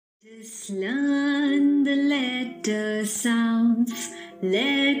Just learn the letter sounds.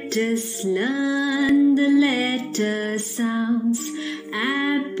 Let us learn the letter sounds.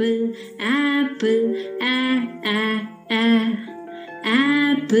 Apple, apple, a, a, a.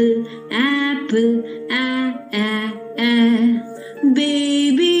 Apple, apple, a, a, a.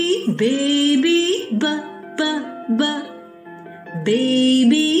 Baby, baby, b, b, b.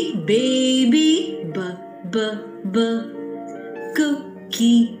 Baby, baby, b, b, b.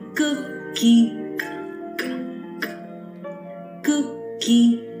 Cookie, cookie,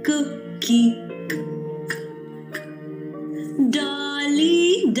 cookie, cookie.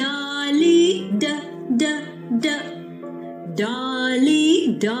 Dolly, dolly, da, da, da.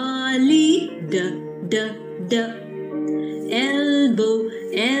 Dolly, dolly, da, da, da. Elbow,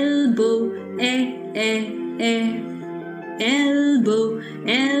 elbow, eh, eh, eh. Elbow,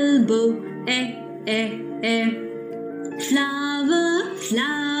 elbow, eh, eh, eh. Flower,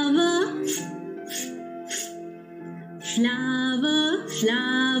 flower, flower,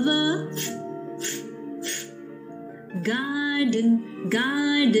 flower. Garden,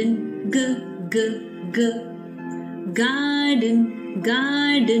 garden, g, g, g. Garden,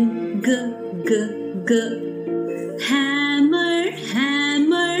 garden, g, g, g. Hammer,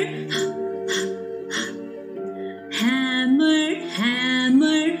 hammer, hammer,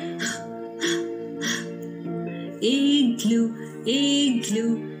 hammer. Igloo,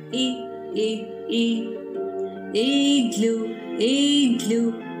 igloo, e, e, e. Igloo,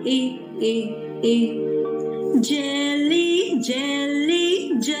 igloo, e, e, e. Jelly,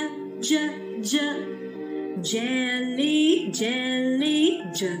 jelly, j, j, j. Jelly, jelly,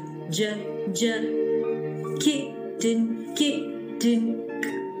 j, j, j. Kitten, kitten,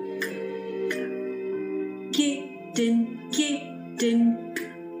 kitten, kitten.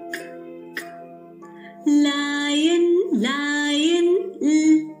 Lion, lion,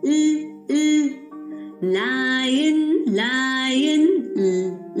 lion, lion,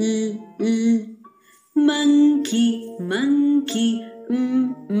 monkey, monkey,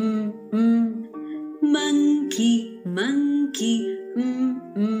 monkey, monkey,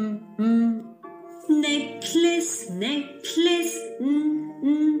 necklace, necklace,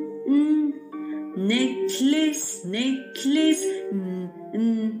 necklace, necklace,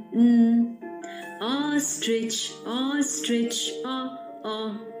 ostrich, ostrich,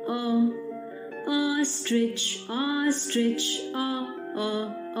 ostrich, ostrich,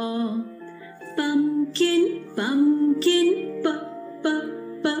 pumpkin, pumpkin,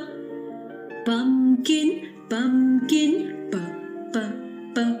 pumpkin, pumpkin,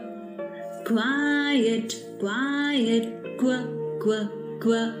 quiet, quiet, qua, qua,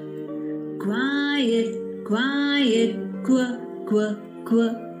 qua. Quiet, quiet, qua, qua, qua.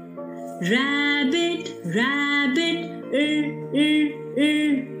 Rabbit, rabbit,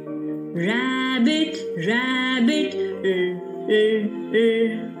 rabbit, rabbit,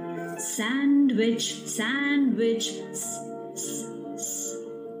 sandwich, sandwich,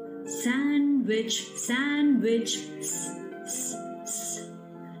 sandwich, sandwich,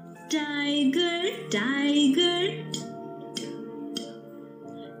 tiger, tiger,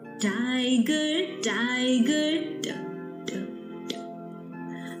 tiger, tiger,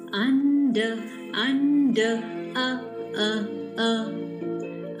 under, under,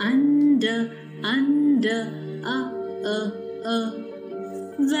 under, under,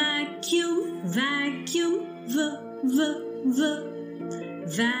 vacuum, vacuum,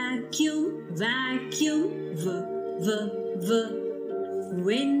 vacuum, vacuum,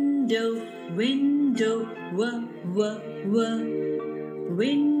 window, window,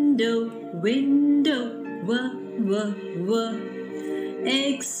 window, window,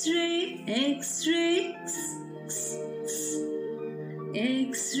 X-ray, X-ray,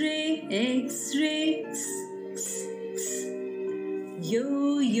 X-ray, X-ray,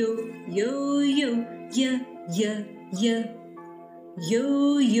 yo-yo, yo-yo, yeah, yeah, yeah.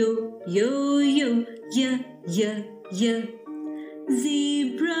 Yo-yo, yo-yo, yeah, yeah, yeah.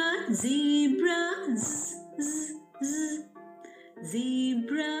 Zebra, zebra,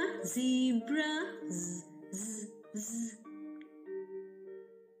 zebra, zebra,